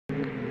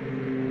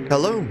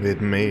Hello, it's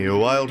me,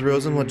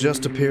 WildRozen, what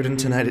just appeared in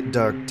Tonight at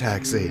Dark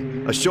Taxi.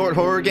 A short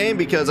horror game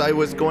because I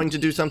was going to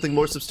do something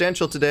more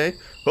substantial today.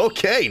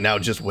 Okay, now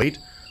just wait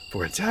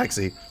for a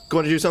taxi.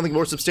 Going to do something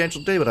more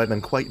substantial today, but I've been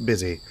quite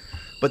busy.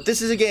 But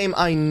this is a game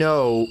I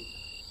know,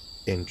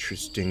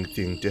 interesting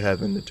thing to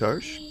have in the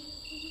Tarsh,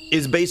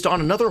 is based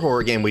on another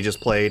horror game we just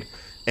played,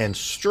 and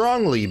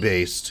strongly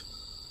based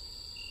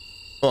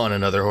on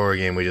another horror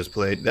game we just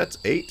played. That's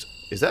 8.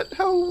 Is that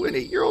how an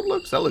 8-year-old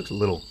looks? That looks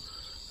little.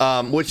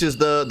 Which is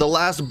the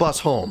last bus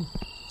home.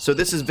 So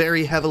this is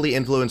very heavily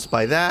influenced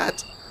by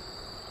that.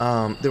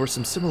 There were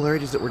some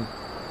similarities that were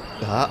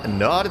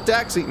not a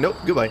taxi. Nope,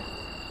 goodbye.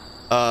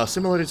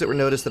 Similarities that were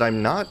noticed that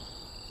I'm not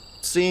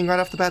seeing right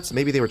off the bat. So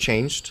maybe they were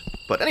changed.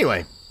 But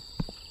anyway,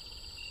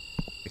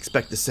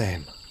 expect the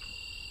same.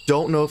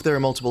 Don't know if there are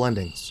multiple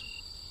endings.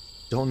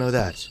 Don't know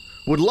that.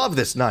 Would love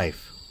this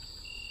knife.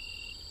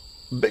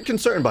 Bit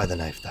concerned by the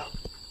knife though.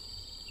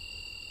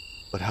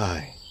 But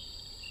hi.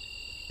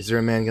 Is there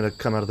a man gonna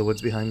come out of the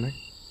woods behind me?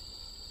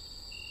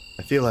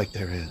 I feel like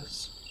there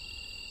is.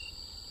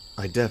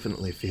 I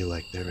definitely feel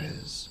like there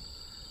is.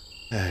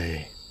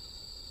 Hey,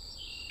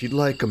 if you'd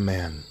like a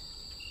man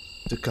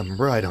to come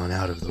right on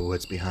out of the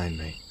woods behind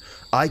me,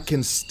 I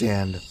can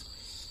stand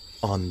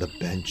on the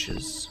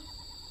benches.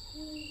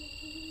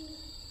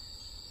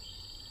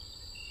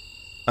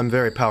 I'm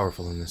very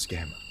powerful in this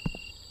game.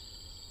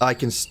 I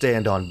can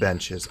stand on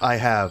benches. I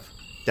have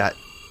that.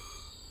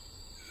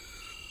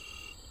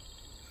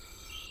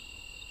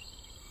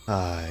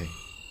 Hi.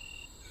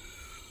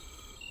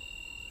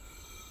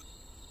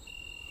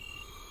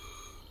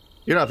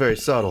 You're not very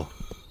subtle.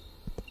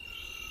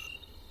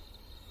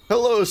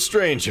 Hello,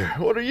 stranger.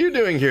 What are you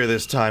doing here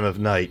this time of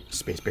night?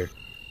 Space Bear.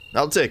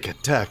 I'll take a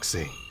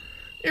taxi.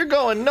 You're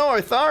going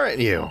north, aren't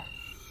you?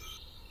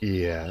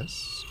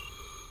 Yes.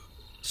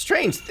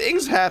 Strange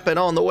things happen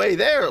on the way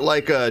there,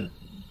 like a...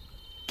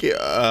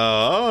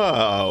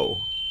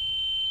 Oh...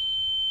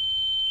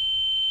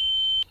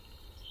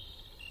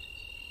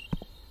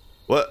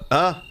 What?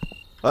 Huh?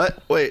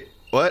 What? Wait.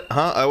 What?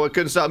 Huh? I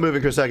couldn't stop moving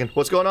for a second.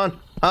 What's going on?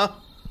 Huh?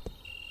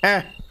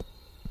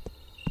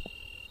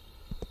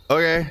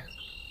 Okay.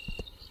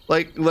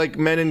 Like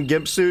men in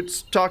gimp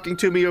suits talking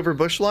to me over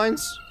bush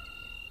lines?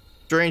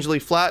 Strangely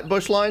flat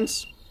bush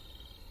lines?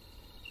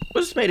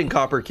 Was this made in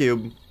Copper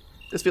Cube?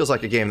 This feels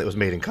like a game that was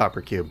made in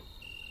Copper Cube.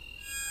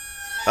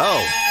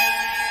 Oh.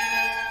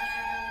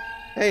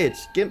 Hey,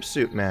 it's Gimp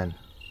Suit Man.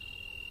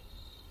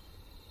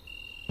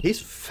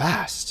 He's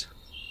fast.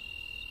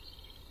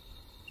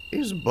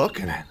 He's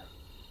booking it.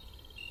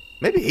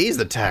 Maybe he's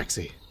the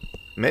taxi.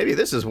 Maybe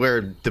this is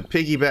where the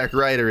piggyback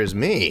rider is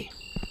me.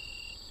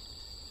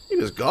 He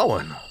was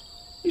going.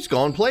 He's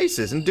going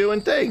places and doing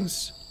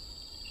things.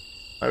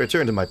 I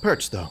return to my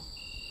perch, though.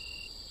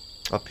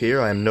 Up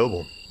here, I am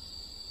noble.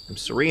 I'm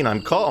serene,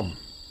 I'm calm.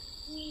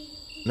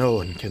 No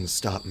one can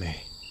stop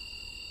me.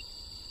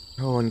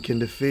 No one can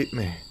defeat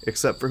me,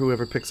 except for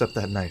whoever picks up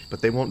that knife.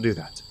 But they won't do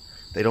that.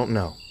 They don't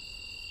know.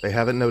 They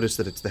haven't noticed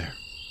that it's there.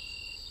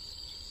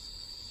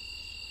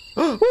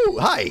 Oh,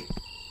 hi!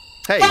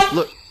 Hey,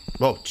 look.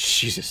 Oh,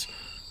 Jesus.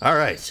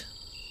 Alright.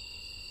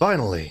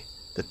 Finally,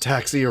 the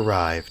taxi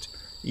arrived.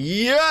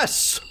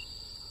 Yes!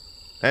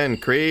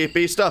 And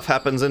creepy stuff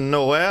happens in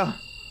nowhere.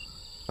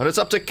 But it's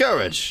up to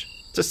Courage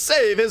to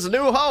save his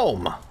new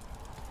home.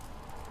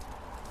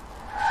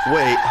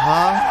 Wait,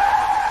 huh?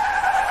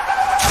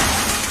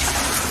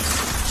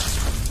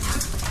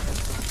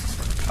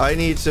 I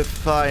need to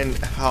find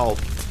help.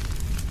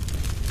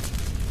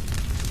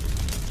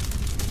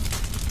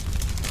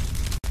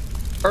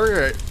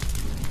 Alright,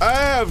 I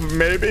have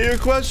maybe a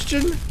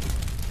question?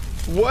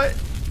 Why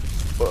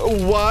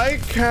why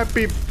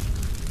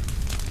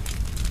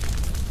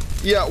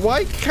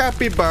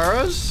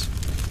capybaras?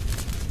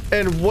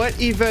 And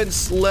what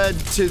events led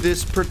to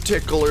this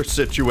particular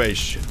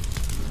situation?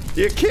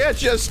 You can't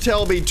just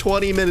tell me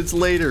 20 minutes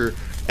later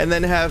and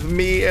then have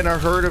me and a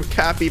herd of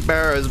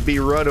capybaras be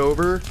run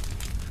over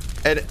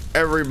and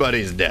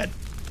everybody's dead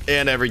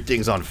and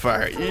everything's on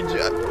fire. You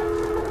just...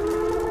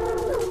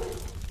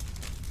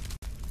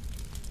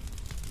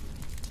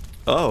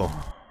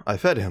 Oh, I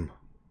fed him.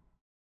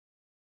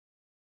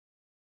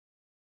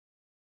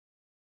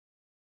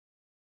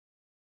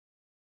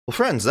 Well,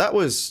 friends, that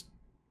was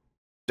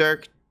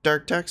Dark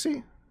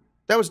Taxi?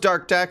 That was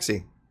Dark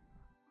Taxi.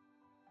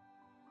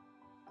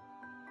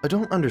 I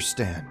don't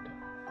understand.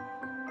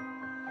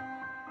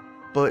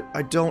 But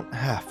I don't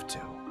have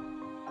to.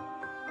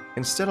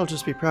 Instead, I'll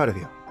just be proud of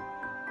you.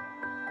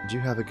 And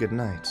you have a good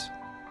night.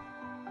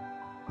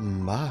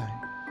 Bye.